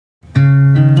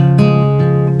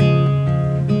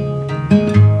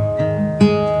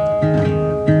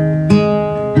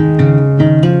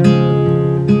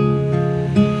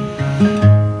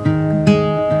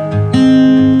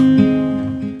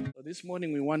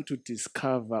want to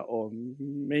discover or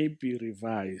maybe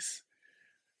revise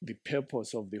the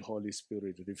purpose of the Holy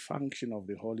Spirit, the function of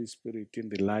the Holy Spirit in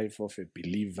the life of a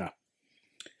believer,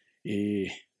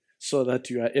 so that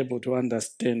you are able to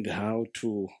understand how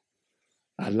to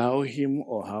allow Him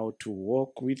or how to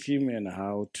walk with Him and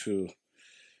how to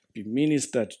be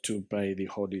ministered to by the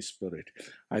Holy Spirit.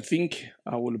 I think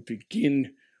I will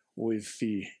begin with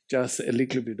just a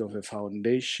little bit of a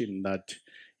foundation that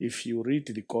if you read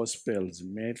the Gospels,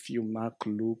 Matthew, Mark,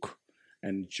 Luke,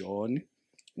 and John,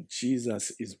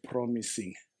 Jesus is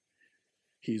promising.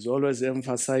 He's always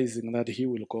emphasizing that He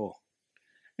will go.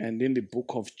 And in the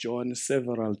book of John,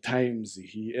 several times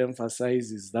He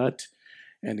emphasizes that.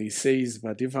 And He says,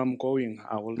 but if I'm going,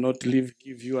 I will not give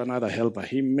you another helper.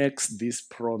 He makes this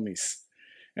promise.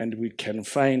 And we can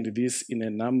find this in a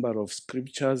number of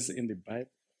scriptures in the Bible.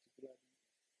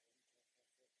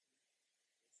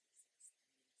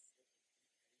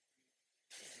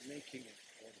 Making a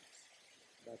promise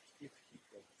that if He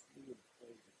goes, He will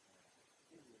pray the Father.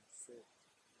 He will send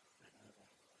another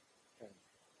helper.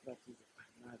 That is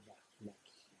another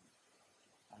like Him.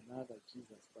 Another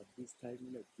Jesus, but this time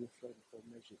in a different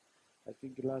formation. I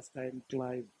think last time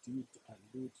Clive did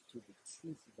allude to the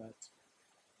truth that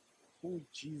who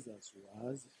Jesus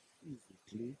was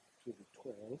physically to the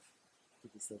 12, to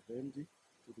the 70,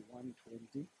 to the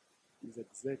 120, is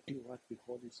exactly what the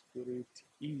Holy Spirit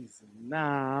is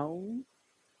now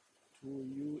to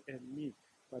you and me.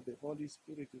 But the Holy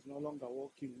Spirit is no longer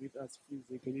walking with us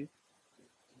physically.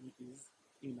 He is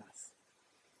in us.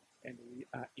 And we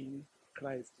are in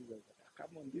Christ Jesus.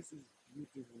 Come on, this is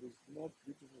beautiful. It's more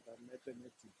beautiful than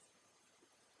mathematics.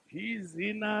 He is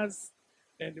in us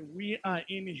and we are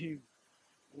in Him.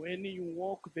 When you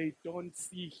walk, they don't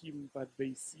see Him, but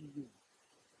they see you.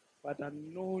 But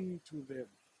unknown to them,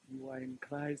 you are in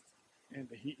Christ and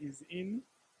He is in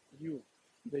you.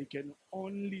 They can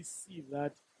only see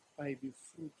that by the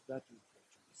fruit that we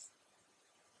produce.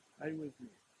 Are you with me?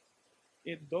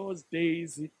 In those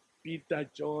days, Peter,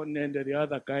 John, and the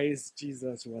other guys,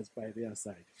 Jesus was by their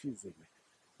side physically.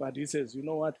 But He says, you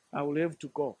know what? I will have to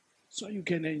go so you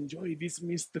can enjoy this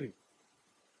mystery.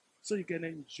 So you can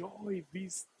enjoy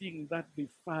this thing that the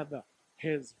Father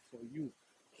has for you.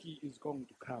 He is going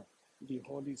to come, the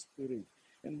Holy Spirit.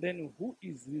 And then who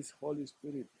is this Holy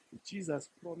Spirit? Jesus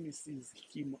promises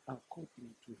Him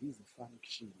according to His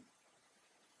function.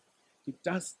 He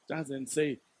just doesn't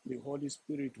say the Holy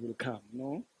Spirit will come.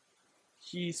 No.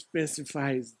 He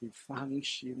specifies the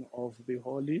function of the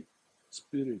Holy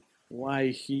Spirit, why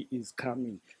He is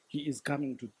coming. He is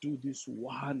coming to do this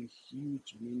one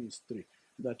huge ministry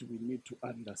that we need to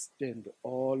understand,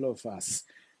 all of us,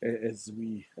 as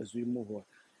we move on.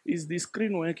 Is the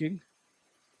screen working?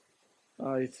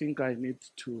 I think I need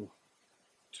to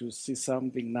see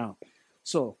something now.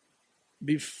 So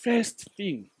the first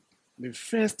thing, the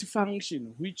first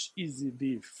function, which is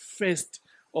the first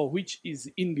or which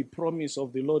is in the promise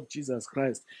of the Lord Jesus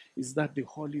Christ, is that the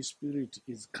Holy Spirit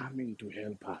is coming to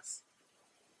help us.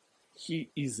 He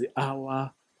is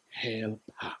our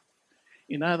helper.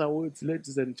 In other words,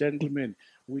 ladies and gentlemen,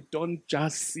 we don't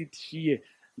just sit here,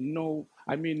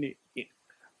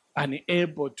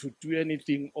 unable to do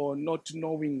anything or not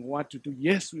knowing what to do.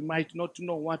 Yes, we might not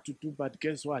know what to do, but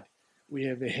guess what? We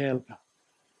have a helper.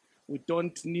 We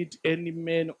don't need any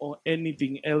man or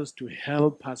anything else to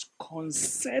help us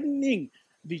concerning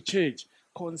the church,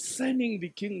 concerning the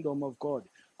kingdom of God,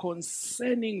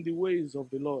 concerning the ways of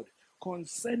the Lord,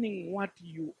 concerning what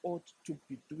you ought to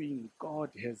be doing. God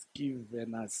has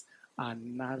given us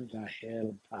another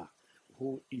helper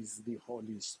who is the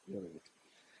Holy Spirit.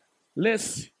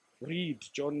 Let's read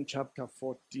John chapter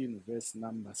 14, verse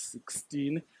number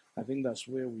 16. I think that's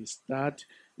where we start.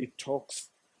 It talks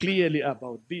clearly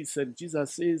about this. And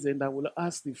Jesus says, and I will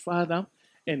ask the Father,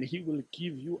 and He will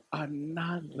give you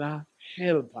another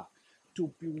helper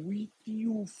to be with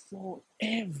you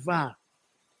forever.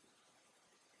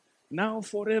 Now,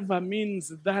 forever means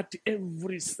that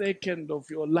every second of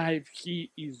your life,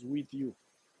 He is with you.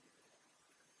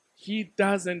 He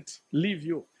doesn't leave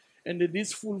you. And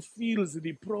this fulfills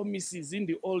the promises in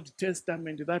the Old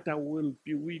Testament that I will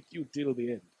be with you till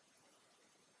the end.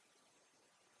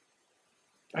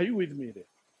 Are you with me there?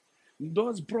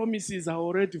 Those promises are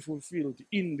already fulfilled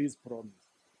in this promise.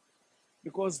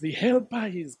 Because the helper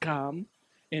is come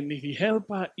and the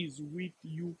helper is with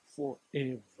you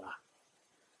forever.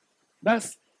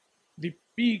 That's the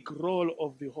big role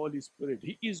of the Holy Spirit.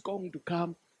 He is going to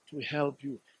come to help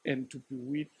you and to be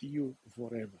with you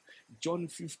forever. John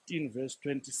 15, verse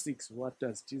 26. What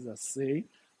does Jesus say?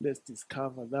 Let's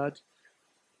discover that.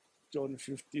 John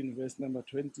 15, verse number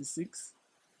 26.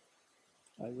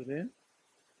 Are you there?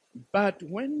 But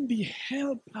when the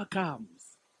helper comes,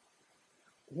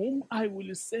 whom I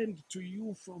will send to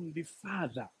you from the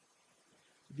Father,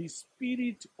 the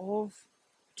Spirit of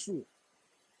truth,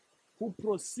 who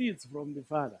proceeds from the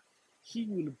Father, he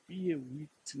will be a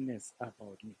witness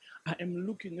about me. I am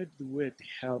looking at the word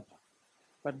helper,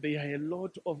 but there are a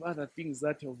lot of other things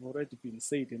that have already been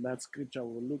said in that scripture.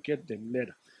 We'll look at them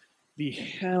later. The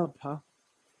helper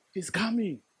is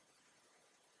coming.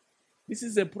 This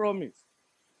is a promise.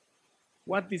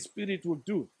 What the Spirit will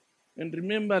do. And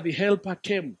remember, the helper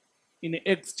came in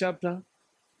Acts chapter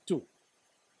 2.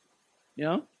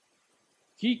 Yeah?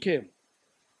 He came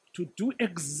to do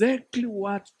exactly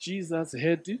what Jesus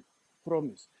had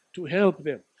promised, to help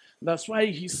them. That's why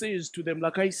he says to them,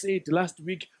 like I said last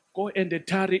week, go and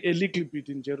tarry a little bit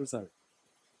in Jerusalem.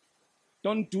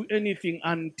 Don't do anything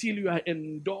until you are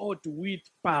endowed with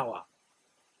power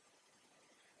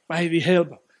by the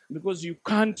helper, because you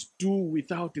can't do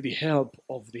without the help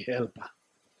of the helper.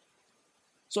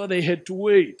 So they had to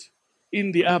wait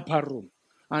in the upper room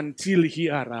until he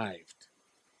arrived.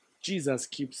 Jesus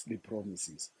keeps the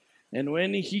promises. And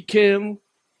when he came,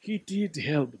 he did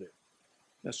help them.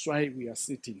 That's why we are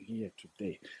sitting here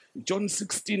today. John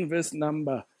 16, verse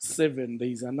number 7, there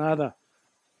is another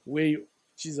way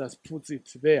Jesus puts it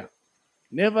there.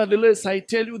 Nevertheless, I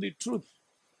tell you the truth.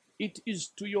 It is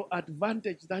to your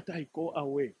advantage that I go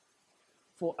away.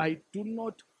 For I do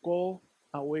not go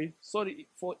away.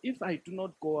 For if I do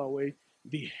not go away,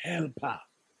 the helper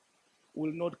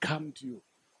will not come to you.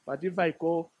 But if I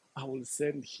go, I will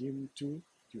send him to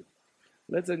you.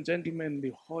 Ladies and gentlemen,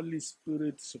 the Holy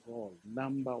Spirit's role,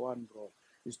 number one role,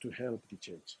 is to help the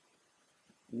church.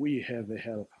 We have a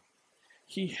helper.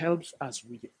 He helps us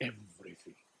with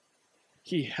everything.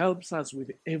 He helps us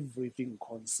with everything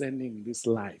concerning this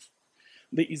life.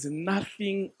 There is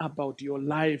nothing about your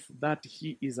life that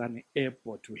he is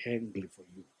unable to handle for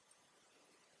you.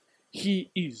 He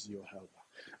is your helper.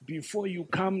 Before you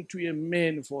come to a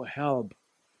man for help,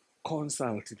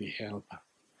 consult the helper.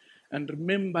 And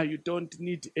remember, you don't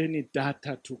need any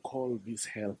data to call this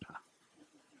helper.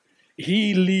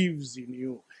 He lives in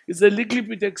you. It's a little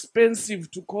bit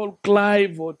expensive to call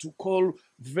Clive or to call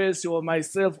Verse or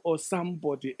myself or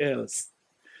somebody else.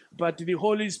 But the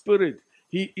Holy Spirit,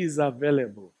 he is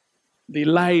available. The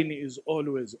line is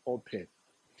always open.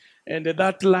 And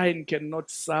that line cannot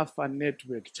suffer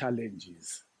network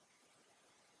challenges.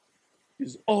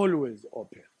 It's always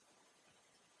open.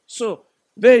 So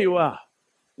there you are,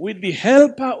 with the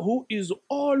helper who is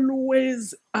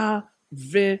always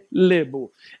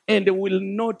available and will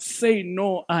not say,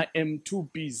 no, I am too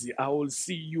busy, I will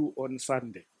see you on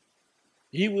Sunday.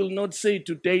 He will not say,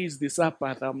 today is the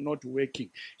Sabbath, I'm not working.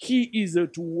 He is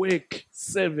to work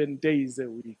 7 days a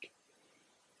week,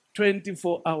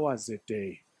 24 hours a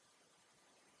day,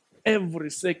 every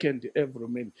second, every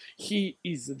minute. He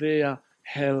is there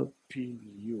helping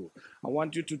you. I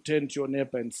want you to turn to your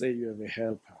neighbor and say, you have a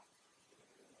helper.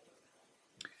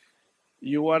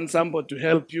 You want somebody to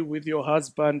help you with your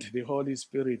husband, the Holy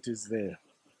Spirit is there.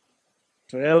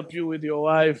 To help you with your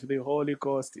wife, the Holy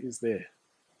Ghost is there.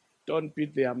 Don't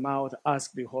beat their mouth.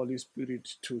 Ask the Holy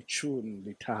Spirit to tune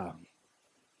the tongue,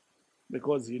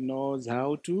 because he knows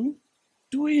how to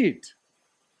do it.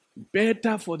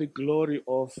 Better for the glory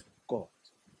of God.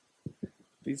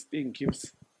 This thing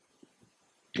keeps,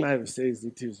 Clive says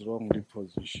it is wrongly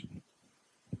positioned.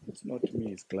 It's not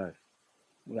me, it's Clive.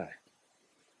 Right.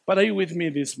 But are you with me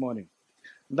this morning?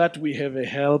 That we have a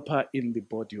helper in the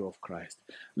body of Christ.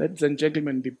 Ladies and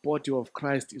gentlemen, the body of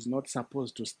Christ is not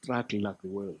supposed to struggle like the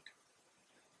world.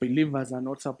 Believers are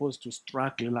not supposed to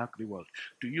struggle like the world.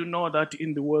 Do you know that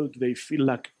in the world they feel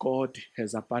like God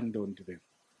has abandoned them?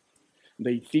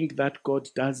 They think that God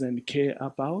doesn't care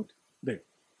about them.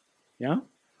 Yeah?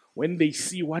 When they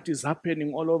see what is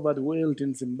happening all over the world,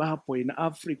 in Zimbabwe, in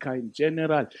Africa in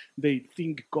general, they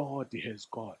think God has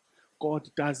gone.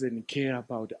 God doesn't care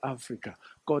about Africa.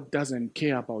 God doesn't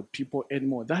care about people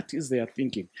anymore. That is their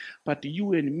thinking. But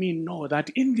you and me know that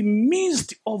in the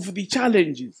midst of the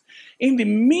challenges, in the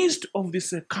midst of the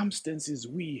circumstances,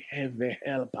 we have a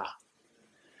helper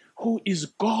who is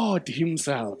God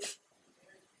himself,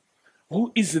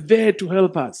 who is there to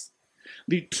help us.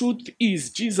 The truth is,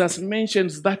 Jesus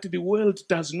mentions that the world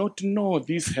does not know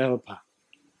this helper.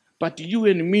 But you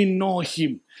and me know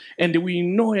him. And we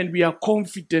know and we are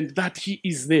confident that he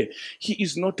is there. He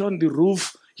is not on the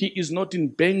roof. He is not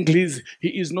in Bengals. He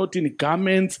is not in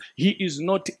garments. He is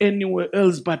not anywhere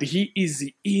else. But he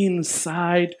is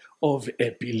inside of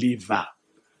a believer.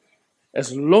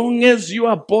 As long as you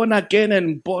are born again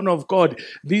and born of God,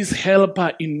 this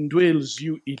helper indwells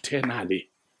you eternally.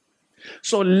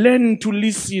 So learn to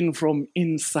listen from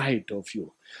inside of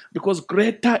you. Because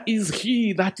greater is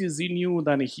he that is in you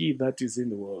than he that is in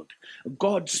the world.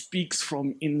 God speaks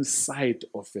from inside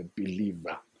of a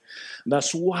believer.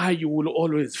 That's why you will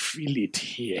always feel it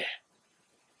here.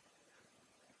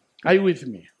 Are you with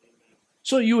me?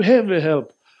 So you have a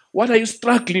help. What are you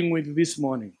struggling with this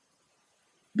morning?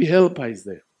 The helper is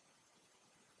there.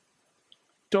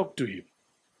 Talk to him.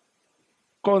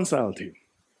 Consult him.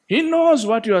 He knows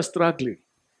what you are struggling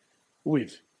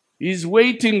with. He's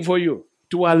waiting for you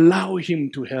to allow him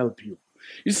to help you.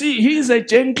 You see, he is a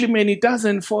gentleman. He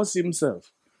doesn't force himself.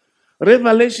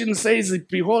 Revelation says,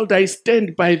 behold, I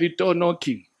stand by the door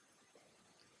knocking.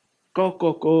 Ko,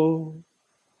 ko, ko.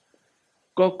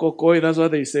 Ko, ko, ko. That's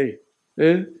what they say.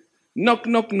 Eh? Knock,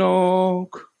 knock,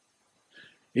 knock.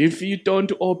 If you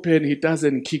don't open, he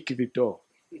doesn't kick the door.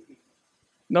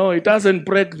 No, he doesn't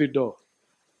break the door.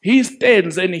 He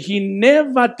stands and he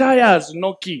never tires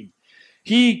knocking.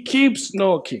 He keeps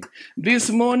knocking. This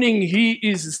morning, he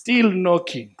is still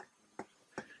knocking.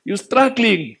 You're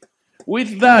struggling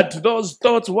with that, those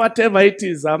thoughts, whatever it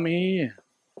is, I'm here.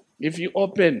 If you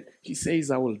open, he says,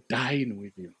 I will dine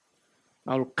with you.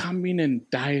 I will come in and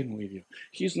dine with you.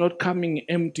 He's not coming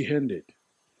empty-handed.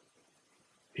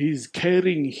 He's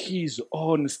carrying his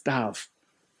own stuff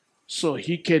so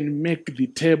he can make the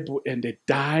table and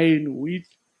dine with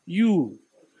you.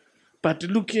 But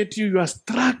look at you, you are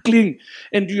struggling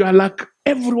and you are like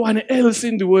everyone else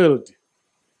in the world.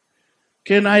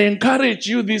 Can I encourage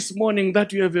you this morning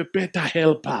that you have a better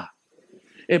helper,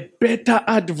 a better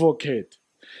advocate?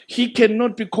 He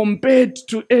cannot be compared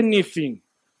to anything.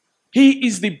 He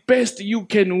is the best you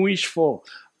can wish for.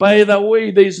 By the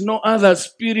way, there is no other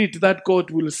spirit that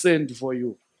God will send for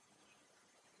you,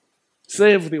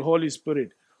 save the Holy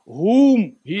Spirit,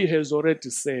 whom he has already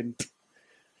sent.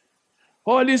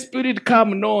 Holy Spirit,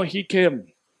 come. No, he came.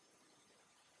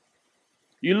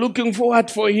 You're looking forward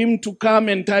for him to come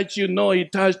and touch you. No, he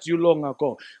touched you long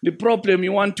ago. The problem,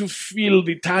 you want to feel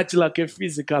the touch like a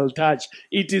physical touch.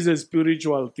 It is a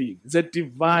spiritual thing. It's a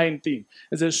divine thing.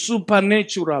 It's a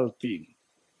supernatural thing.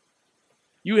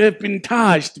 You have been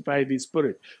touched by the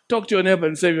Spirit. Talk to your neighbor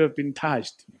and say, you have been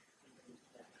touched.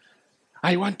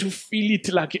 I want to feel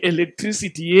it like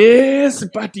electricity. Yes,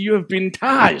 but you have been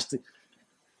touched.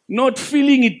 Not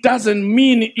feeling it doesn't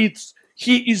mean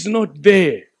he is not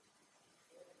there.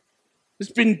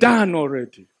 It's been done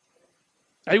already.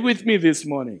 Are you with me this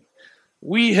morning?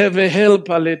 We have a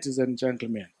helper, ladies and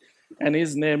gentlemen, and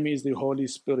his name is the Holy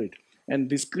Spirit.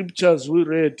 And the scriptures we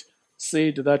read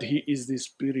said that he is the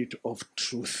Spirit of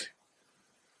truth.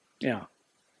 Yeah.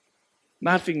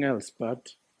 Nothing else but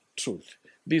truth.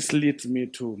 This leads me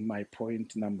to my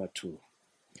point number 2.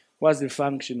 What's the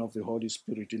function of the Holy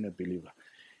Spirit in a believer?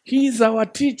 He is our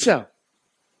teacher.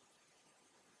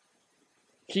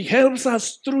 He helps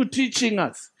us through teaching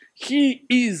us. He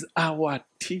is our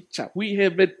teacher. We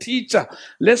have a teacher.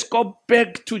 Let's go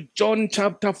back to John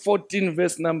chapter 14,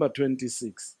 verse number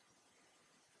 26.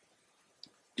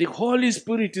 The Holy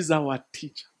Spirit is our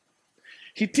teacher.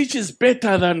 He teaches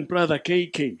better than Brother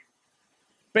KK,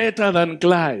 better than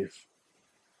Clive.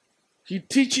 He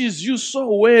teaches you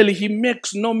so well, he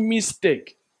makes no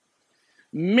mistake.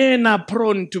 Men are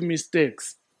prone to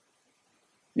mistakes.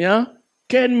 Yeah?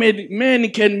 Men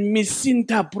can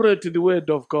misinterpret the word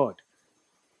of God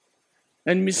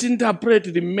and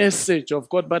misinterpret the message of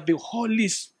God, but the Holy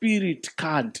Spirit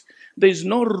can't. There is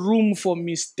no room for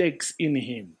mistakes in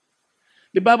him.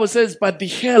 The Bible says, but the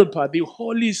helper, the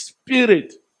Holy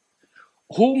Spirit,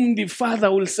 whom the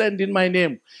Father will send in my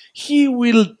name, he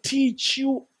will teach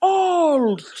you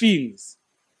all things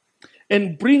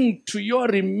and bring to your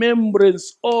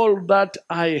remembrance all that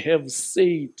I have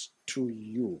said to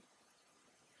you.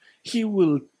 He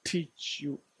will teach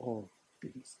you all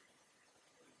things.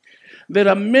 There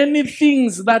are many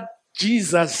things that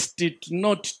Jesus did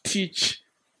not teach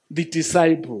the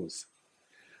disciples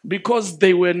because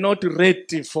they were not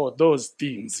ready for those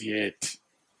things yet.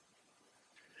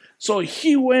 So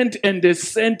he went and they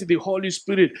sent the Holy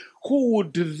Spirit, who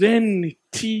would then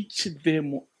teach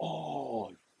them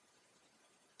all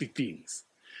the things.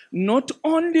 Not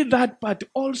only that, but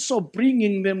also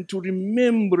bringing them to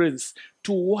remembrance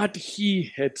to what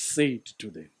he had said to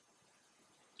them.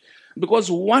 Because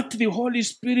what the Holy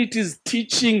Spirit is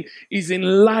teaching is in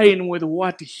line with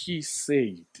what he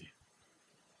said.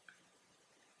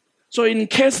 So in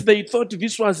case they thought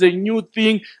this was a new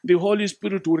thing, the Holy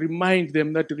Spirit will remind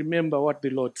them that remember what the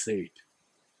Lord said.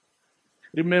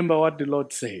 Remember what the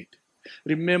Lord said.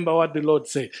 Remember what the Lord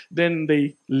said. Then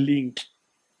they link.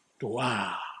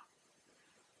 Wow.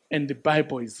 And the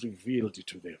Bible is revealed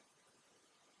to them.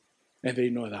 And they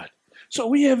know that. So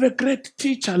we have a great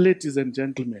teacher, ladies and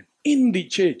gentlemen, in the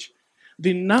church.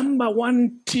 The number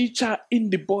one teacher in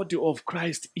the body of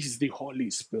Christ is the Holy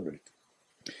Spirit.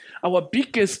 Our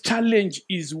biggest challenge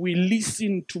is we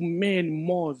listen to men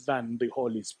more than the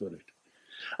Holy Spirit.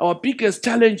 Our biggest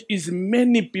challenge is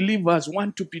many believers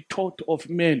want to be taught of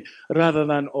men rather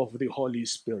than of the Holy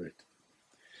Spirit.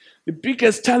 The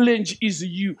biggest challenge is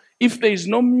you. If there is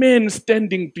no man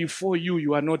standing before you,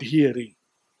 you are not hearing.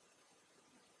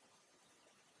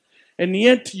 And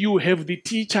yet you have the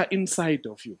teacher inside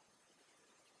of you.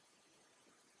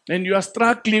 And you are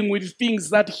struggling with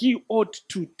things that he ought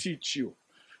to teach you.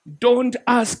 Don't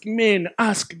ask men,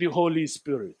 ask the Holy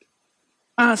Spirit.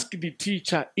 Ask the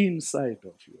teacher inside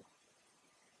of you.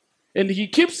 And he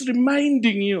keeps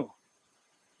reminding you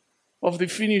of the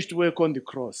finished work on the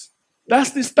cross.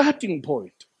 That's the starting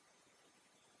point.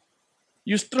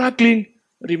 You're struggling,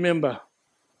 remember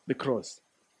the cross.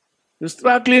 You're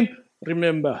struggling,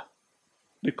 remember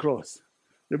the cross.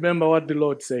 Remember what the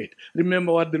Lord said.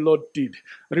 Remember what the Lord did.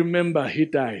 Remember he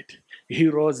died. He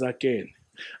rose again.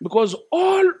 Because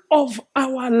all of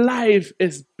our life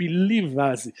as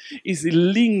believers is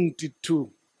linked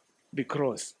to the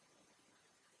cross.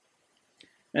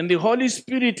 And the Holy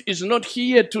Spirit is not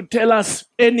here to tell us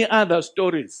any other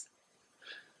stories.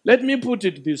 Let me put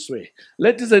it this way.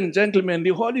 Ladies and gentlemen,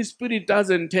 the Holy Spirit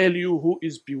doesn't tell you who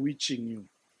is bewitching you.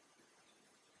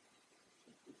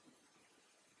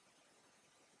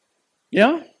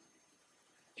 Yeah?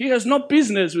 He has no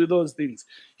business with those things.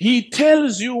 He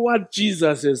tells you what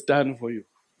Jesus has done for you.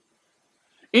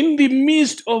 In the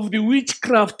midst of the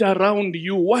witchcraft around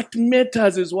you, what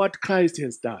matters is what Christ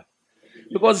has done.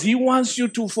 Because he wants you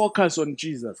to focus on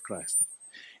Jesus Christ.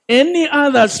 Any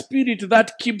other spirit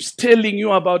that keeps telling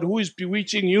you about who is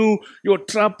bewitching you, your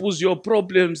troubles, your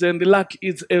problems, and the lack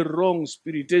is a wrong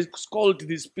spirit. It's called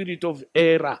the spirit of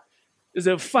error. It's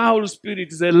a foul spirit.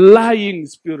 It's a lying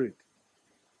spirit.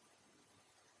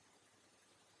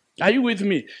 Are you with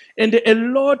me? And a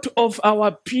lot of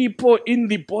our people in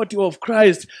the body of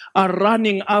Christ are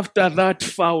running after that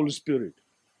foul spirit.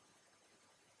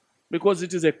 Because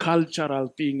it is a cultural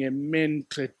thing, a main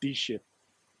tradition.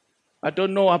 I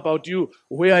don't know about you.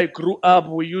 Where I grew up,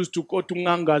 we used to go to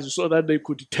Ngangas so that they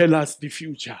could tell us the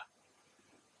future.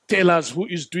 Tell us who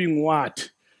is doing what.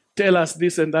 Tell us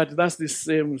this and that. That's the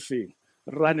same thing.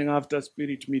 Running after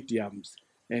spirit mediums.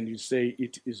 And you say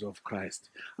it is of Christ.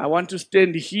 I want to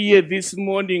stand here this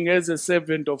morning as a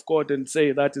servant of God and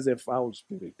say that is a foul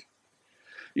spirit.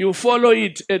 You follow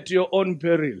it at your own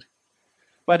peril.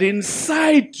 But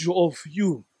inside of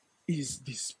you is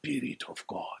the Spirit of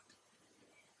God.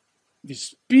 The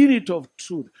Spirit of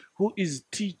truth who is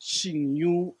teaching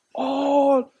you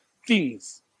all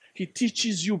things. He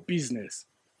teaches you business.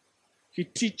 He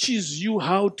teaches you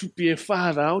how to be a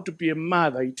father, how to be a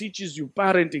mother. He teaches you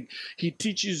parenting. He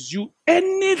teaches you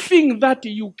anything that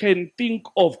you can think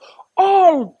of.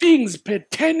 All things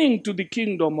pertaining to the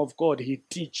kingdom of God, he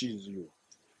teaches you.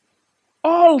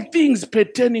 All things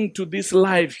pertaining to this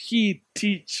life, he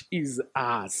teaches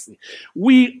us.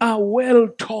 We are well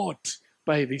taught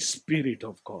by the Spirit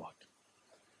of God.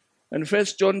 And 1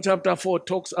 John chapter 4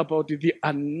 talks about the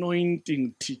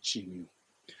anointing teaching you.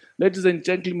 Ladies and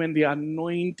gentlemen, the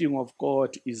anointing of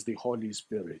God is the Holy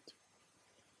Spirit.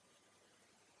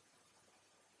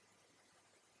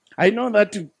 I know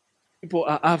that people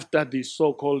are after the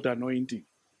so-called anointing.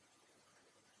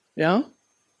 Yeah?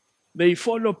 They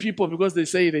follow people because they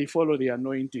say they follow the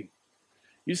anointing.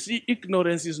 You see,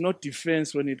 ignorance is not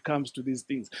defense when it comes to these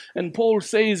things. And Paul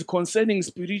says concerning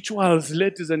spirituals,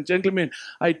 ladies and gentlemen,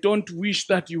 I don't wish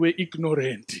that you were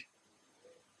ignorant.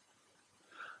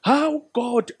 How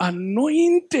God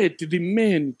anointed the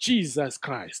man, Jesus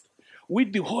Christ,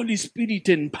 with the Holy Spirit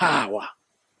and power.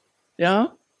 Yeah?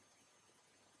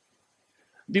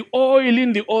 The oil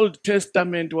in the Old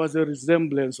Testament was a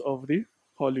resemblance of the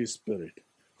Holy Spirit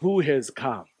who has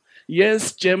come.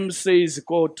 Yes, James says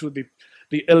go to the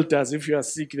elders. If you are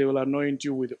sick, they will anoint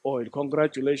you with oil.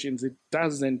 Congratulations. It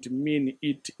doesn't mean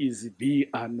it is the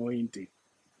anointing.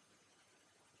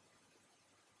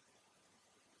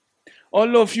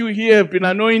 All of you here have been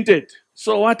anointed.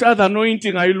 So what other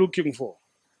anointing are you looking for?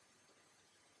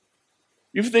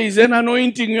 If there is an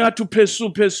anointing, you have to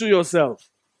pursue yourself.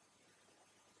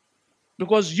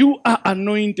 Because you are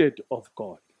anointed of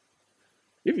God.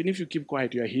 Even if you keep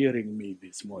quiet, you are hearing me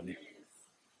this morning.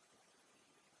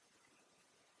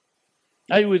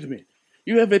 Are you with me?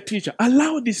 You have a teacher.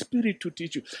 Allow the Spirit to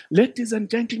teach you. Ladies and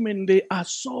gentlemen, there are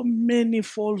so many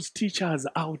false teachers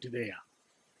out there.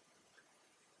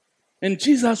 And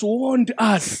Jesus warned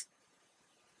us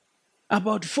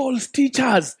about false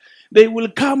teachers. They will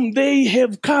come. They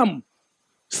have come.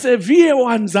 Severe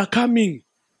ones are coming.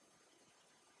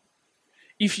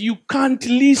 If you can't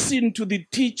listen to the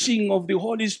teaching of the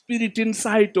Holy Spirit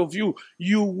inside of you,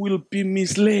 you will be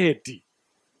misled.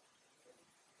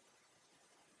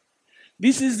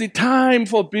 This is the time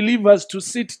for believers to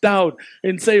sit down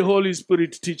and say, Holy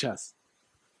Spirit, teach us.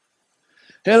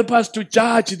 Help us to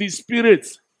judge the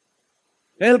spirits.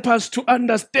 Help us to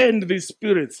understand the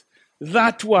spirits.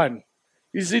 That one,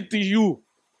 is it you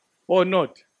or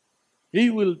not? He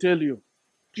will tell you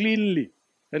cleanly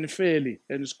and fairly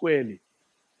and squarely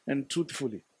and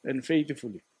truthfully and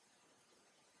faithfully.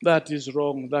 That is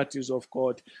wrong, that is of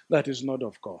God, that is not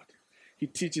of God. He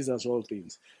teaches us all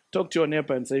things. Talk to your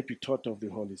neighbor and say, be taught of the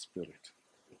Holy Spirit.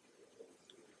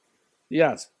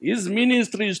 Yes, his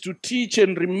ministry is to teach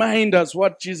and remind us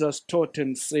what Jesus taught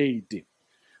and said.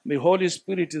 The Holy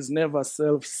Spirit is never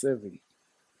self-serving.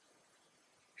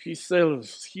 He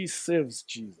serves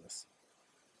Jesus.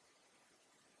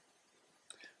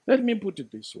 Let me put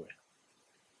it this way.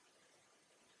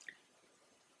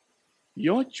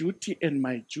 Your duty and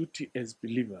my duty as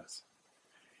believers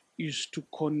is to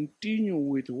continue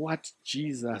with what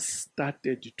Jesus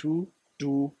started to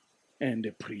do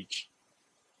and preach.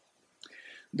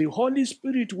 The Holy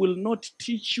Spirit will not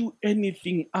teach you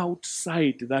anything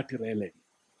outside that realm.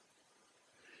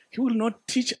 He will not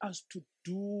teach us to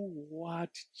do what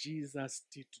Jesus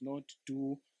did not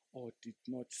do or did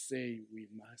not say we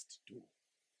must do.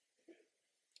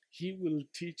 He will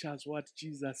teach us what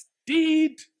Jesus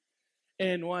did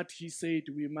and what he said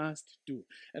we must do.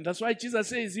 And that's why Jesus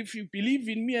says, if you believe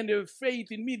in me and have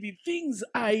faith in me, the things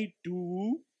I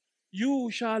do, you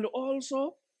shall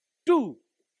also do.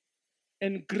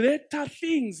 And greater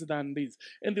things than this.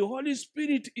 And the Holy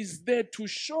Spirit is there to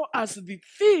show us the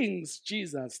things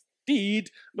Jesus did,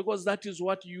 because that is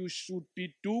what you should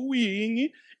be doing.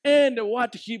 And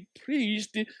what he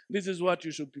preached, this is what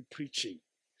you should be preaching.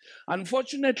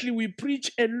 Unfortunately, we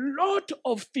preach a lot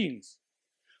of things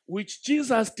which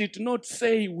Jesus did not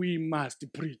say we must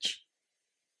preach,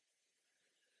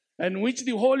 and which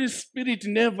the Holy Spirit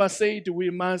never said we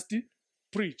must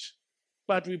preach.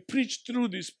 But we preach through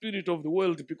the spirit of the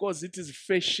world because it is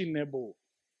fashionable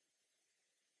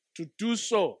to do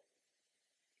so.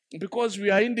 Because we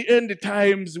are in the end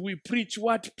times, we preach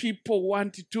what people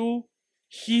want to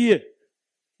hear,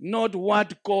 not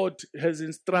what God has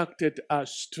instructed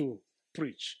us to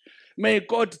preach. May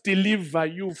God deliver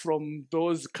you from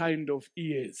those kind of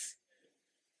ears,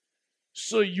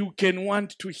 so you can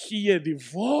want to hear the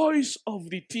voice of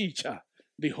the teacher,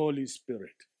 the Holy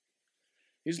Spirit.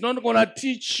 He's not going to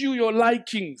teach you your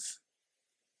likings,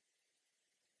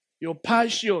 your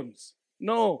passions.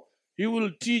 No, he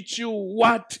will teach you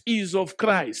what is of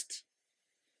Christ,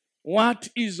 what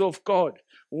is of God,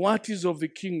 what is of the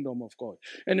kingdom of God.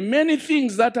 And many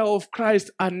things that are of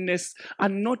Christ are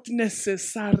not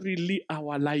necessarily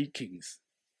our likings.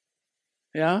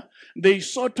 Yeah? They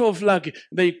sort of like,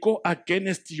 they go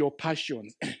against your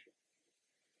passions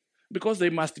because they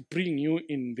must bring you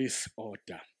in this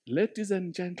order. Ladies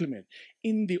and gentlemen,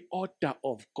 in the order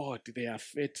of God, there are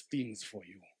fat things for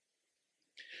you.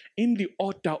 In the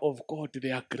order of God,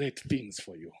 there are great things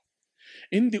for you.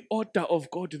 In the order of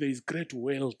God, there is great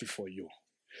wealth for you.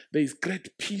 There is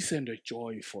great peace and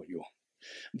joy for you.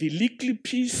 The little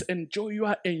peace and joy you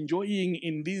are enjoying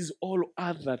in these all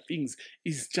other things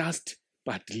is just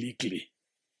but little.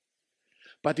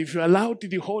 But if you allow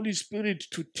the Holy Spirit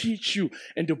to teach you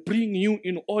and to bring you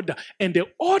in order and to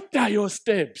order your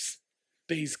steps,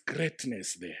 there is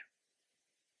greatness there.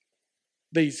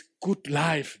 There is good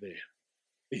life there.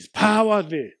 There is power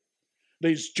there.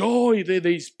 There is joy there.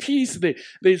 There is peace there.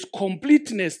 There is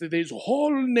completeness there. There is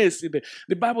wholeness there.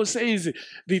 The Bible says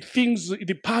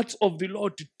the parts of the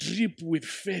Lord drip with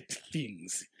fat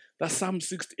things. That's Psalm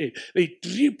 68. They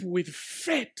drip with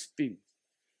fat things.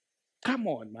 Come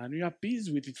on, man. You are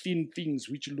busy with thin things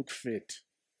which look fat.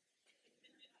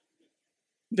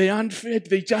 They aren't fat.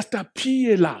 They just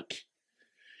appear like.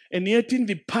 And yet in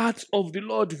the parts of the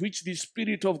Lord which the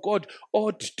Spirit of God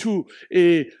ought to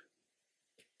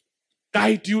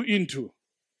guide you into,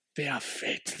 they are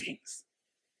fat things.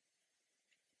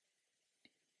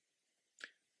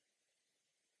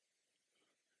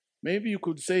 Maybe you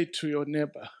could say to your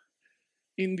neighbor,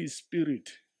 in the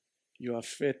Spirit, you are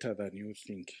fatter than you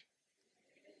think.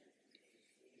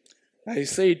 I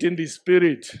say it in the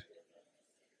Spirit.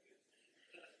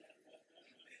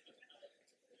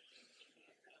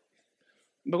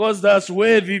 Because that's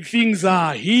where the things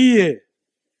are, here,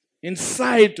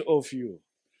 inside of you.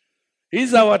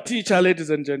 He's our teacher,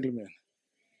 ladies and gentlemen.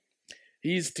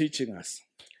 He's teaching us.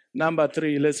 Number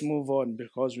 3, let's move on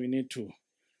because we need to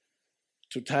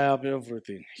tie up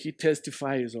everything. He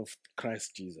testifies of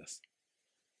Christ Jesus.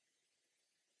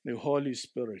 The Holy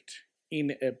Spirit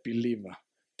in a believer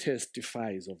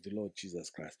testifies of the Lord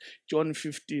Jesus Christ. John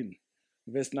 15,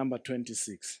 verse number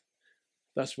 26.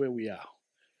 That's where we are.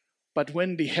 But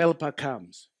when the Helper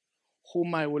comes,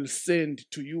 whom I will send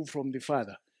to you from the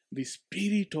Father, the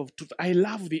Spirit of truth. I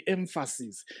love the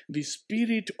emphasis. The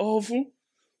Spirit of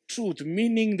truth,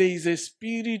 meaning there is a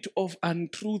spirit of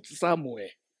untruth somewhere.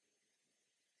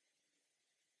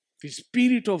 The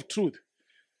Spirit of truth,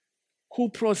 who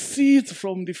proceeds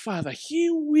from the Father, he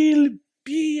will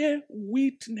bear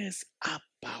witness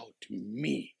about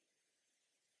me.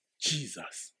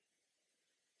 Jesus.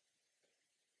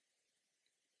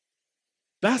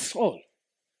 That's all.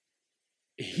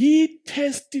 He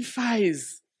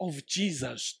testifies of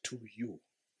Jesus to you.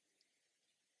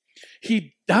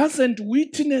 He doesn't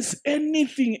witness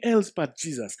anything else but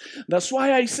Jesus. That's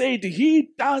why I said he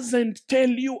doesn't tell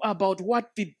you about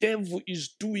what the devil is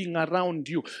doing around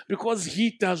you, because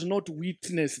he does not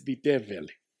witness the devil.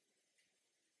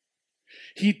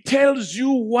 He tells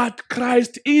you what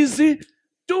Christ is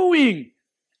doing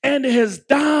and has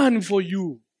done for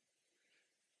you,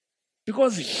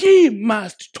 because he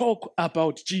must talk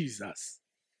about Jesus.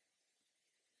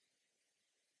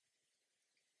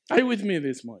 Are you with me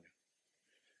this morning?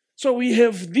 So we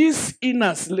have this in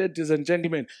us, ladies and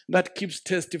gentlemen, that keeps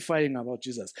testifying about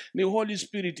Jesus. The Holy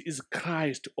Spirit is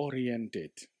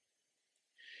Christ-oriented.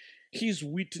 His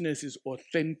witness is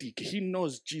authentic. He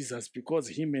knows Jesus because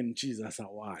him and Jesus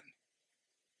are one.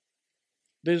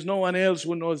 There's no one else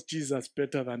who knows Jesus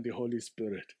better than the Holy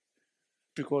Spirit,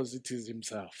 because it is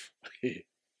himself.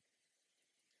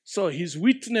 So his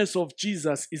witness of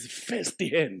Jesus is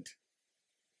first-hand.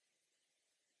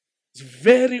 It's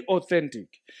very authentic.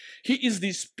 He is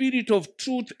the Spirit of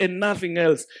truth and nothing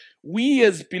else. We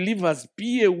as believers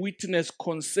be a witness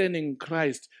concerning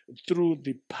Christ through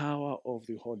the power of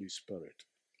the Holy Spirit.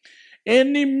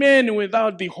 Any man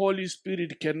without the Holy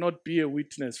Spirit cannot be a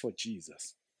witness for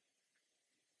Jesus.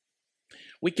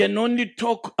 We can only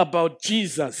talk about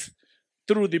Jesus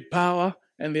through the power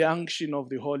and the unction of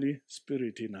the Holy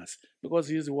Spirit in us, because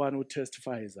he is the one who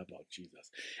testifies about Jesus.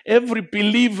 Every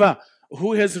believer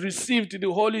who has received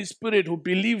the Holy Spirit, who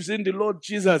believes in the Lord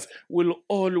Jesus, will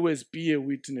always be a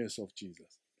witness of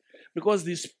Jesus. Because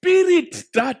the Spirit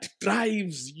that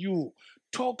drives you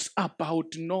talks about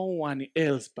no one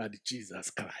else but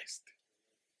Jesus Christ.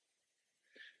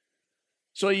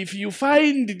 So if you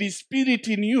find the Spirit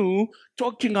in you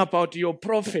talking about your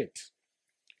prophet,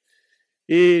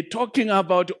 talking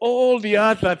about all the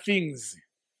other things,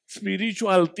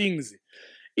 spiritual things,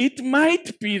 it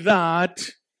might be that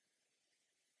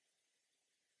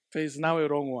there is now a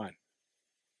wrong one.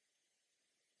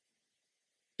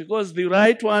 Because the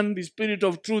right one, the Spirit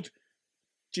of truth,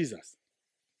 Jesus.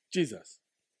 Jesus.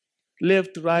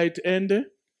 Left, right, and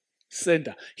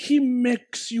center. He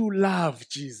makes you love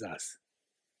Jesus.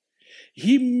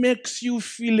 He makes you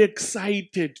feel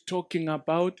excited talking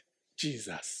about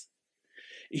Jesus.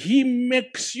 He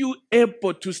makes you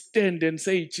able to stand and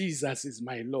say, Jesus is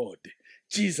my Lord.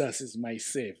 Jesus is my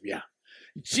Savior.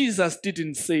 Jesus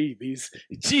didn't say this.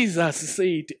 Jesus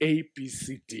said A, B,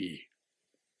 C, D.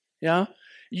 Yeah?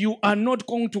 You are not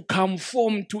going to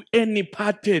conform to any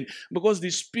pattern, because the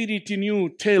Spirit in you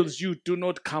tells you, do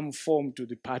not conform to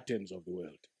the patterns of the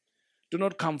world. Do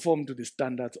not conform to the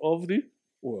standards of the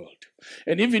world.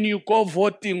 And even you go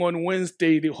voting on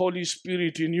Wednesday, the Holy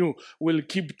Spirit in you will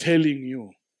keep telling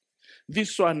you,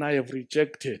 this one I have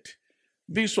rejected.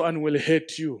 This one will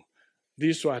hurt you.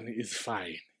 This one is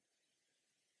fine.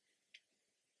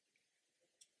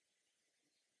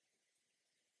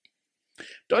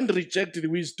 Don't reject the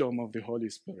wisdom of the Holy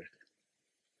Spirit.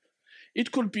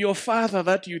 It could be your father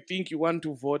that you think you want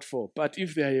to vote for, but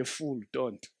if they are a fool,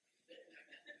 don't.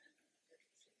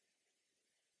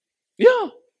 Yeah,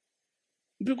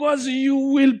 because you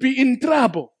will be in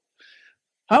trouble.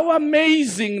 How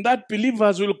amazing that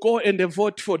believers will go and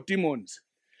vote for demons.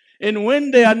 And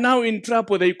when they are now in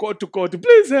trouble, they go to God,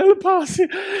 please help us.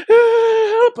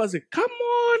 Help us. Come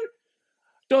on.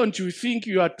 Don't you think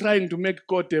you are trying to make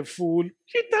God a fool?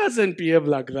 He doesn't behave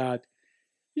like that.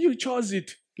 You chose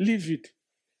it. Leave it.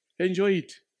 Enjoy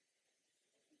it.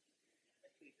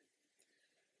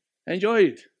 Enjoy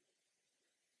it.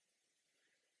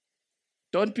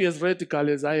 Don't be as radical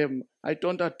as I am. I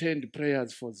don't attend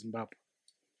prayers for Zimbabwe.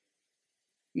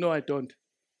 No, I don't.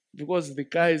 Because the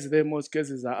guys there, most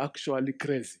cases, are actually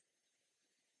crazy.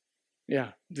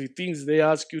 Yeah, the things they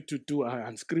ask you to do are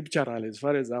unscriptural as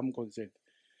far as I'm concerned.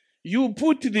 You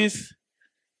put this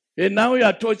And now you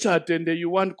are tortured and you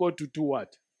want God to do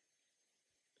what?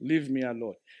 Leave me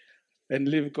alone and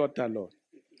leave God alone.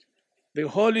 The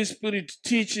Holy Spirit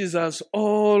teaches us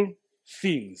all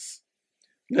things.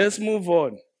 Let's move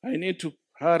on. I need to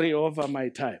hurry over my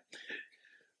time.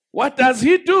 What does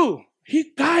he do?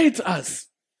 He guides us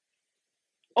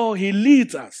or he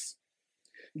leads us.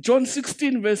 John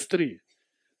 16 verse 3.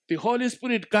 The Holy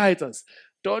Spirit guides us.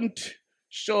 Don't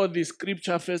show the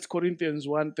scripture, 1 Corinthians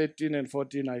 1, 13 and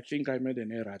 14. I think I made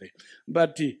an error there.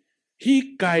 But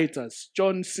he guides us.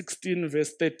 John 16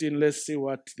 verse 13. Let's see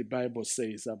what the Bible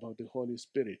says about the Holy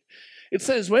Spirit. It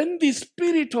says, when the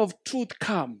Spirit of truth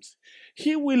comes,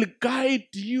 he will guide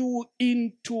you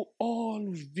into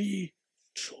all the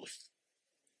truth.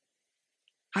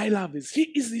 I love this.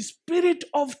 He is the Spirit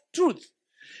of truth,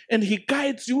 and he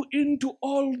guides you into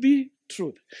all the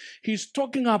truth. He's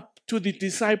talking up to the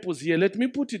disciples here. Let me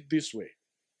put it this way.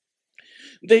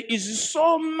 There is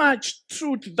so much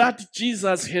truth that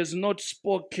Jesus has not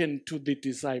spoken to the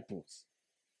disciples.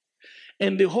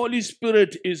 And the Holy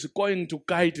Spirit is going to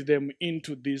guide them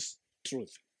into this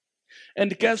truth.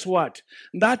 And guess what?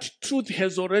 That truth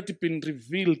has already been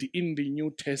revealed in the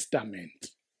New Testament.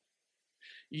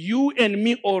 You and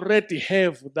me already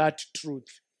have that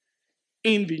truth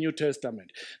in the New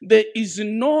Testament. There is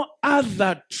no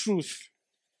other truth.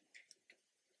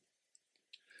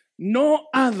 No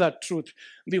other truth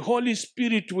the Holy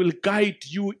Spirit will guide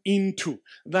you into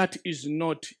that is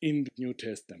not in the New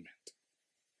Testament.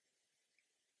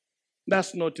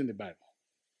 That's not in the Bible.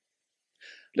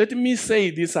 Let me say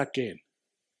this again.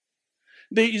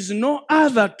 There is no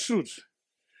other truth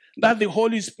that the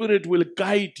Holy Spirit will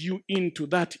guide you into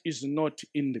that is not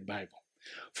in the Bible.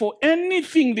 For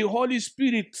anything the Holy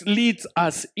Spirit leads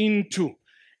us into,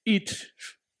 it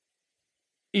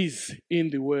is in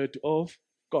the Word of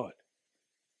God.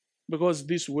 Because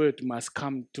this Word must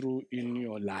come through in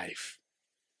your life.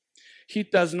 He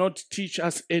does not teach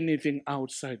us anything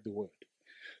outside the Word.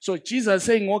 So Jesus is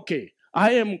saying, okay,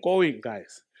 I am going,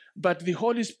 guys. But the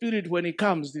Holy Spirit, when he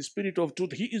comes, the Spirit of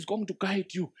truth, he is going to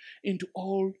guide you into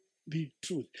all the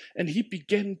truth. And he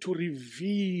began to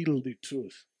reveal the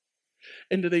truth.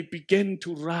 And they began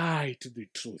to write the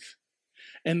truth.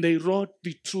 And they wrote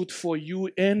the truth for you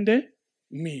and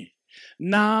me.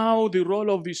 Now the role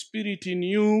of the Spirit in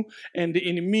you and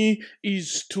in me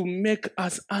is to make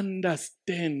us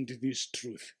understand this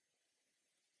truth,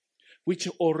 which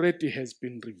already has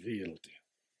been revealed.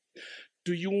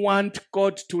 Do you want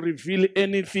God to reveal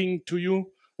anything to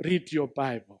you? Read your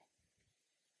Bible.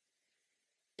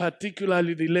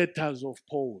 Particularly the letters of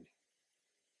Paul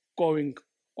going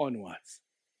onwards.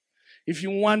 If you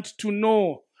want to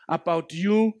know about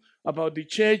you, about the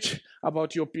church,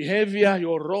 about your behavior,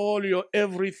 your role, your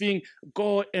everything,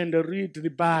 go and read the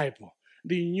Bible,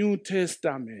 the New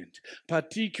Testament,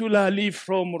 particularly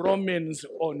from Romans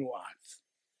onwards.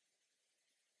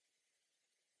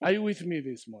 Are you with me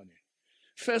this morning?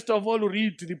 First of all,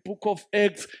 read the book of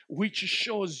Acts, which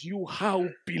shows you how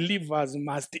believers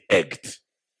must act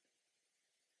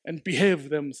and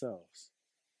behave themselves.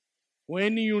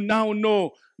 When you now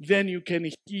know, then you can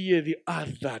hear the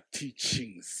other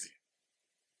teachings.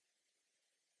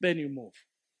 Then you move.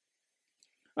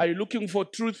 Are you looking for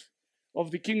truth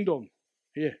of the kingdom?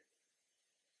 Here.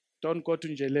 Don't go to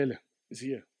Njelele. It's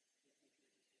here.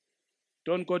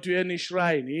 Don't go to any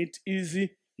shrine. It is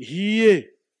here.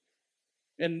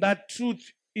 And that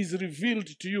truth is revealed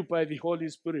to you by the Holy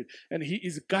Spirit. And he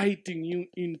is guiding you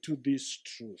into this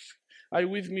truth. Are you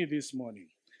with me this morning?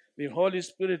 The Holy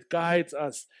Spirit guides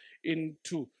us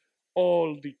into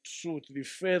all the truth, the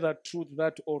further truth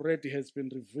that already has been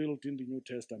revealed in the New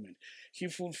Testament. He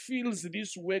fulfills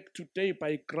this work today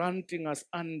by granting us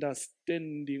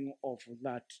understanding of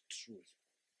that truth.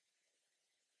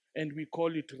 And we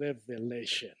call it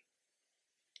revelation.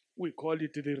 We call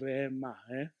it the Rhema,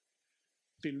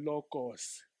 the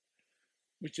Logos,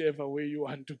 whichever way you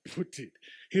want to put it.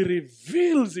 He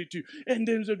reveals it to you. And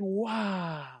then said,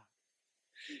 wow.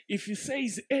 If he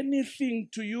says anything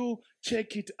to you,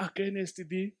 check it against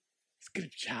the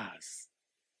scriptures.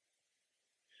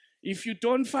 If you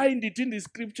don't find it in the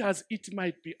scriptures, it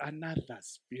might be another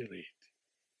spirit.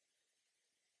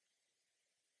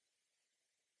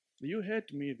 You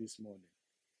heard me this morning.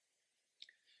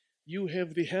 You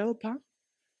have the helper,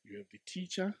 you have the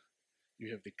teacher,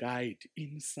 you have the guide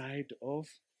inside of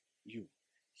you.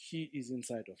 He is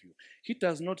inside of you. He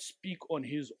does not speak on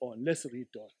his own. Let's read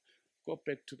on. Go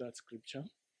back to that scripture.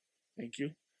 Thank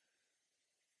you.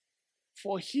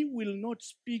 For he will not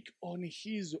speak on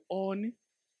his own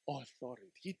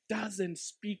authority. He doesn't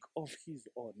speak of his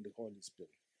own, the Holy Spirit.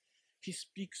 He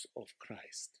speaks of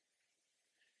Christ.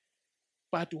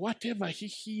 But whatever he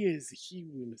hears, he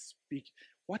will speak.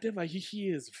 Whatever he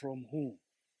hears from whom?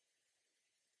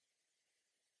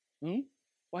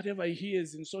 Whatever he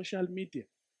hears in social media,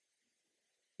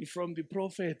 from the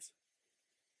prophets,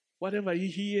 whatever he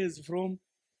hears from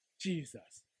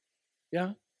Jesus.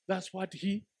 Yeah, that's what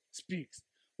he speaks.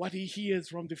 What he hears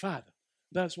from the Father,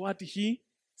 that's what he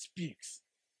speaks.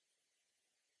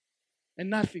 And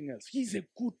nothing else. He's a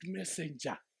good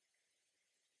messenger.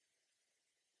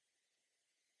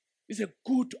 He's a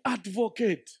good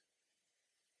advocate.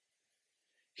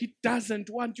 He doesn't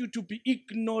want you to be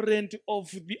ignorant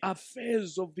of the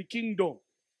affairs of the kingdom.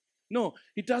 No,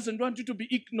 he doesn't want you to be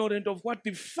ignorant of what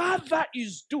the Father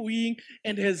is doing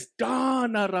and has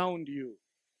done around you.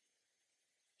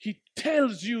 He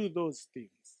tells you those things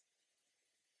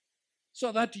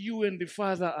so that you and the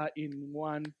Father are in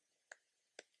one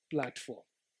platform.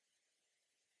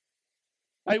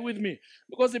 Are you with me?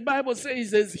 Because the Bible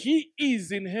says, as he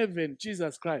is in heaven,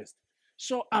 Jesus Christ,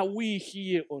 so are we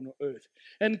here on earth.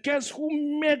 And guess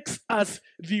who makes us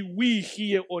the we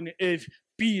here on earth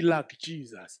be like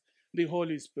Jesus? The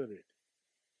Holy Spirit.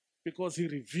 Because he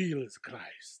reveals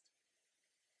Christ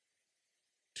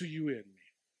to you and me.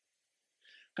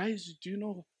 Guys, do you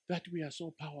know that we are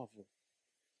so powerful?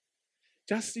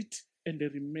 Just sit and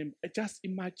remember, just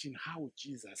imagine how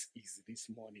Jesus is this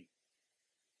morning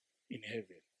in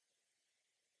heaven,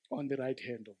 on the right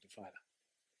hand of the Father.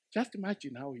 Just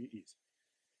imagine how he is.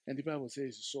 And the Bible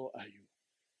says, so are you.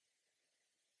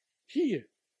 Here,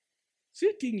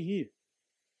 sitting here.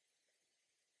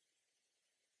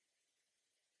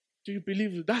 Do you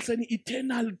believe that's an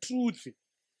eternal truth?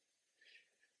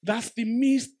 That's the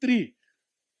mystery.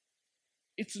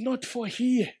 It's not for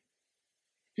here.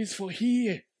 It's for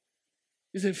here.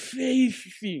 It's a faith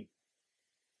thing.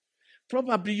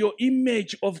 Probably your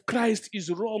image of Christ is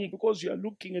wrong because you are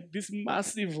looking at this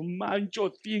massive macho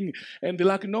thing and they're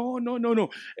like, no.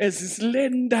 As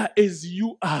slender as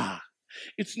you are,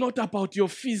 it's not about your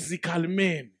physical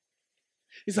man.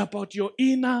 It's about your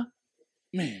inner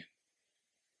man.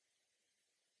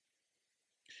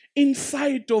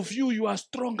 Inside of you, you are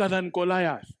stronger than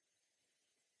Goliath.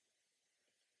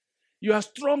 You are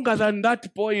stronger than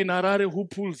that boy in Harare who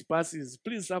pulls buses.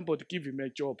 Please, somebody give him a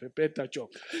job, a better job.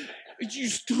 You're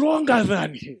stronger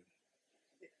than him.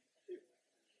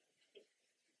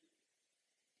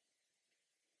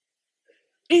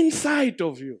 Inside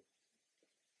of you.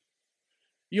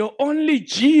 Your only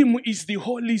gym is the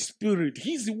Holy Spirit.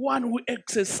 He's the one who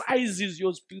exercises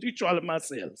your spiritual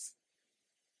muscles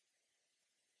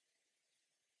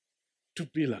to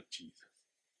be like Jesus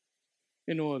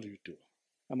in all you do.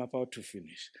 I'm about to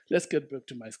finish. Let's get back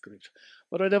to my scripture.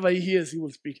 But whatever he hears, he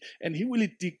will speak. And he will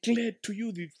declare to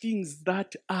you the things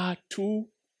that are to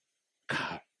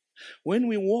come. When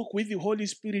we walk with the Holy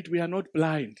Spirit, we are not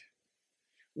blind.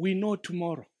 We know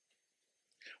tomorrow.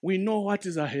 We know what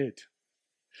is ahead.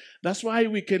 That's why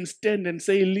we can stand and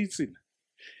say, listen,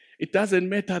 it doesn't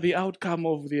matter the outcome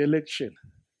of the election.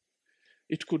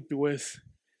 It could be worse.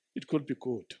 It could be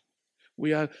good.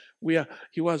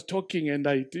 He was talking and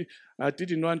I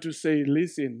didn't want to say,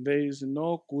 listen, there is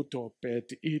no good or bad,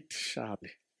 it shall be.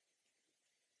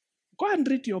 Go and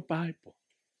read your Bible.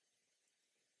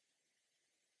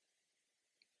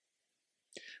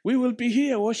 We will be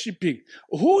here worshiping.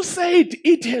 Who said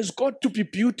it has got to be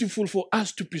beautiful for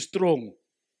us to be strong?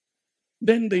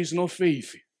 Then there is no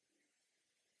faith.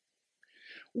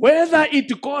 Whether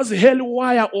it goes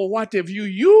hellwire or what have you,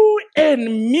 you and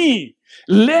me,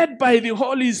 led by the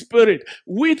Holy Spirit,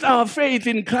 with our faith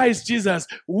in Christ Jesus,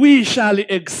 we shall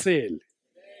excel.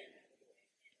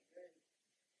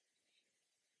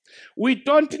 We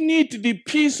don't need the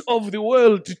peace of the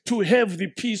world to have the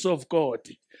peace of God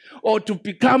or to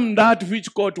become that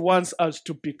which God wants us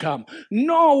to become.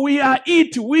 No, we are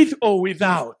it with or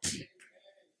without.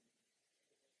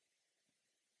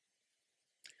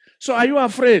 So are you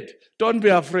afraid? Don't be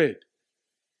afraid.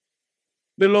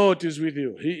 The Lord is with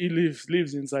you. He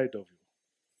lives inside of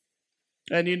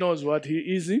you. And he knows what he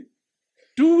is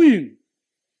doing.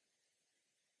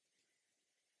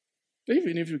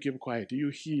 Even if you keep quiet, you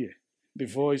hear the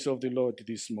voice of the Lord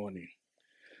this morning.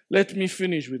 Let me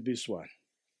finish with this one.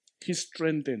 He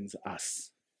strengthens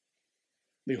us.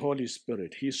 The Holy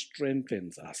Spirit, he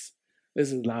strengthens us.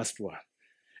 This is the last one.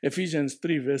 Ephesians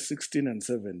 3, verse 16 and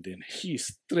 17. He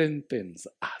strengthens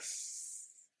us.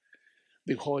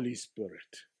 The Holy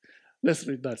Spirit. Let's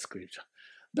read that scripture.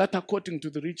 That according to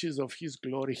the riches of his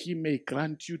glory, he may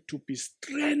grant you to be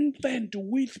strengthened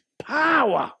with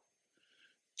power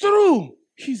through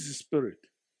his Spirit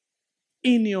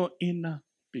in your inner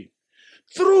being.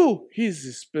 through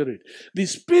his Spirit. The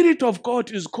Spirit of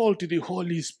God is called the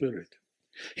Holy Spirit.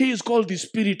 He is called the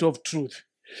Spirit of truth,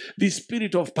 the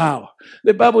Spirit of power.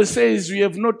 The Bible says we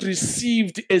have not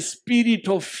received a spirit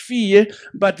of fear,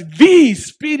 but the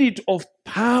Spirit of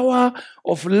power,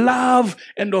 of love,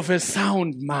 and of a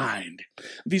sound mind.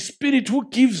 The Spirit who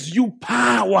gives you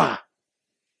power,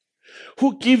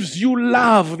 who gives you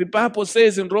love. The Bible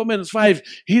says in Romans 5,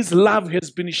 his love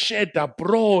has been shed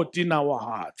abroad in our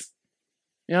hearts.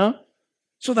 Yeah?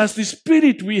 So that's the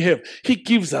Spirit we have. He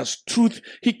gives us truth.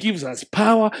 He gives us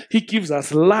power. He gives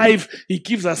us life. He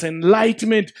gives us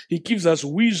enlightenment. He gives us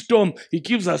wisdom. He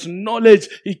gives us knowledge.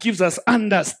 He gives us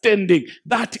understanding.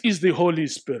 That is the Holy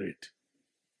Spirit.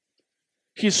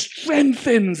 He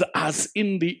strengthens us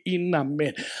in the inner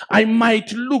man. I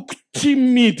might look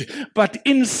timid, but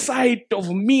inside of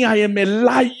me I am a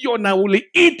lion. I will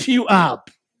eat you up.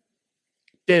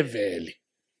 Devil.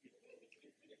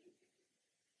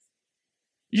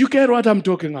 You get what I'm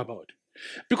talking about?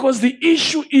 Because the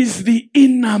issue is the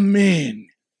inner man,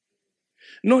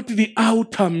 not the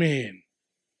outer man.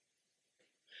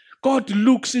 God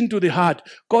looks into the heart.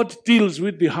 God deals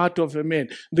with the heart of a man.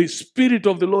 The Spirit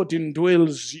of the Lord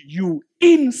indwells you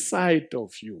inside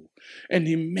of you, and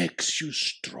he makes you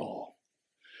strong.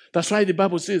 That's why the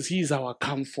Bible says he is our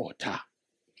comforter.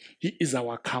 He is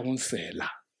our counselor.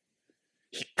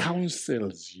 He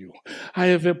counsels you. I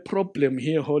have a problem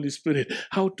here, Holy Spirit.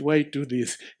 How do I do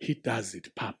this? He does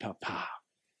it. Pa, pa, pa.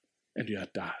 And you are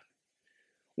done.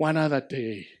 One other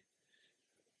day,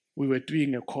 we were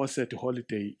doing a course at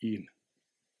Holiday Inn.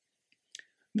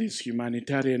 These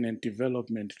humanitarian and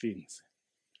development things.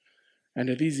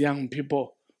 And these young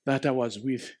people that I was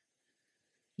with,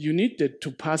 you needed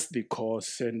to pass the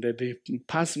course, and the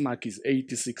pass mark is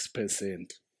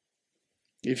 86%.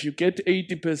 If you get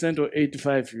 80% or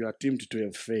 85%, you are deemed to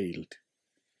have failed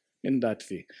in that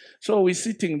thing. So we're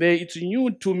sitting there. It's new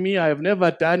to me. I have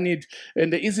never done it.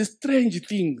 And there is strange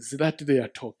things that they are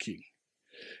talking.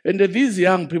 And these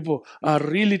young people are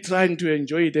really trying to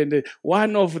enjoy it. And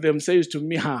one of them says to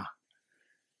me, I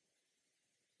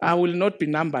will not be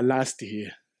number last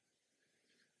here.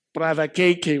 Brother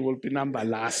KK will be number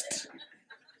last.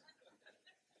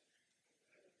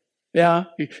 Yeah,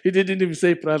 he didn't even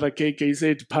say Brother KK, he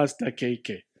said Pastor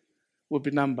KK will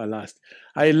be number last.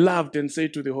 I laughed and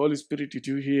said to the Holy Spirit, did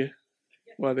you hear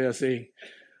what they are saying?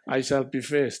 I shall be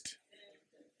first.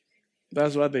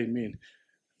 That's what they mean.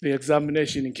 The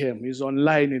examination came. It's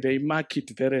online. They mark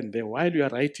it there and there. While you are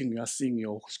writing, you are seeing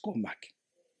your score mark.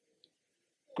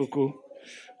 Cuckoo,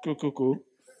 cuckoo,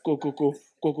 cuckoo,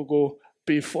 cuckoo.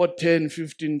 Before 10,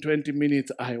 15, 20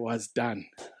 minutes, I was done.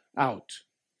 Out.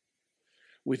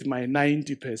 With my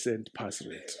 90% pass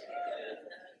rate.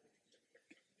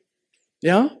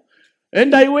 Yeah?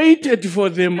 And I waited for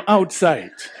them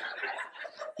outside.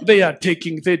 They are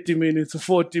taking 30 minutes,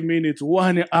 40 minutes,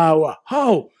 1 hour.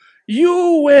 How?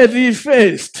 You were the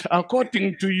first,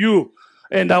 according to you,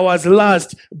 and I was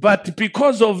last. But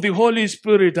because of the Holy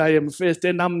Spirit, I am first,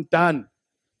 and I'm done.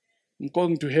 I'm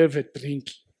going to have a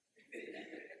drink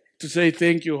to say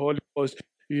thank you, Holy Ghost.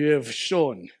 You have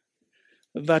shown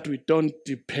that we don't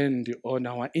depend on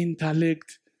our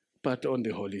intellect, but on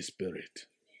the Holy Spirit.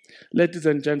 Ladies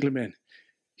and gentlemen,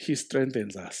 he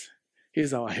strengthens us.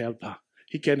 He's our helper.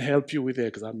 He can help you with the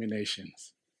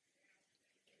examinations.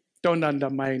 Don't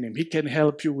undermine him. He can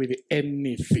help you with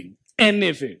anything.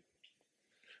 Anything.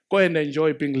 Go and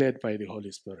enjoy being led by the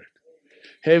Holy Spirit.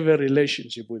 Have a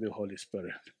relationship with the Holy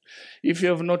Spirit. If you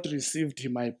have not received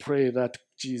him, I pray that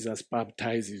Jesus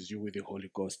baptizes you with the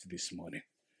Holy Ghost this morning.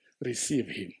 Receive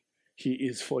him. He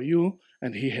is for you,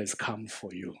 and he has come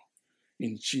for you.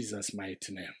 In Jesus'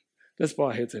 mighty name. Let's bow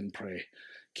our heads and pray.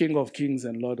 King of kings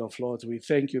and Lord of lords, we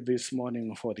thank you this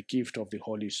morning for the gift of the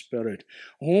Holy Spirit,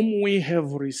 whom we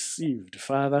have received,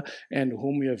 Father, and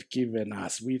whom you have given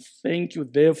us. We thank you,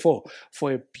 therefore,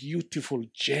 for a beautiful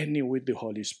journey with the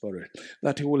Holy Spirit,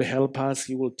 that he will help us,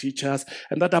 he will teach us,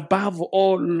 and that above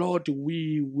all, Lord,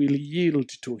 we will yield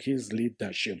to his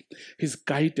leadership, his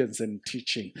guidance and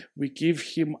teaching. We give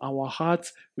him our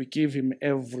hearts, we give him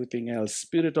everything else.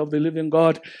 Spirit of the living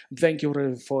God, thank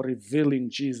you for revealing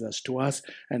Jesus to us,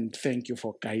 and thank you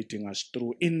for guiding us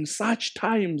through. In such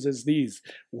times as these,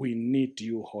 we need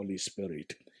you, Holy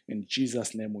Spirit. In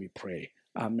Jesus' name we pray.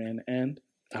 Amen and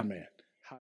amen.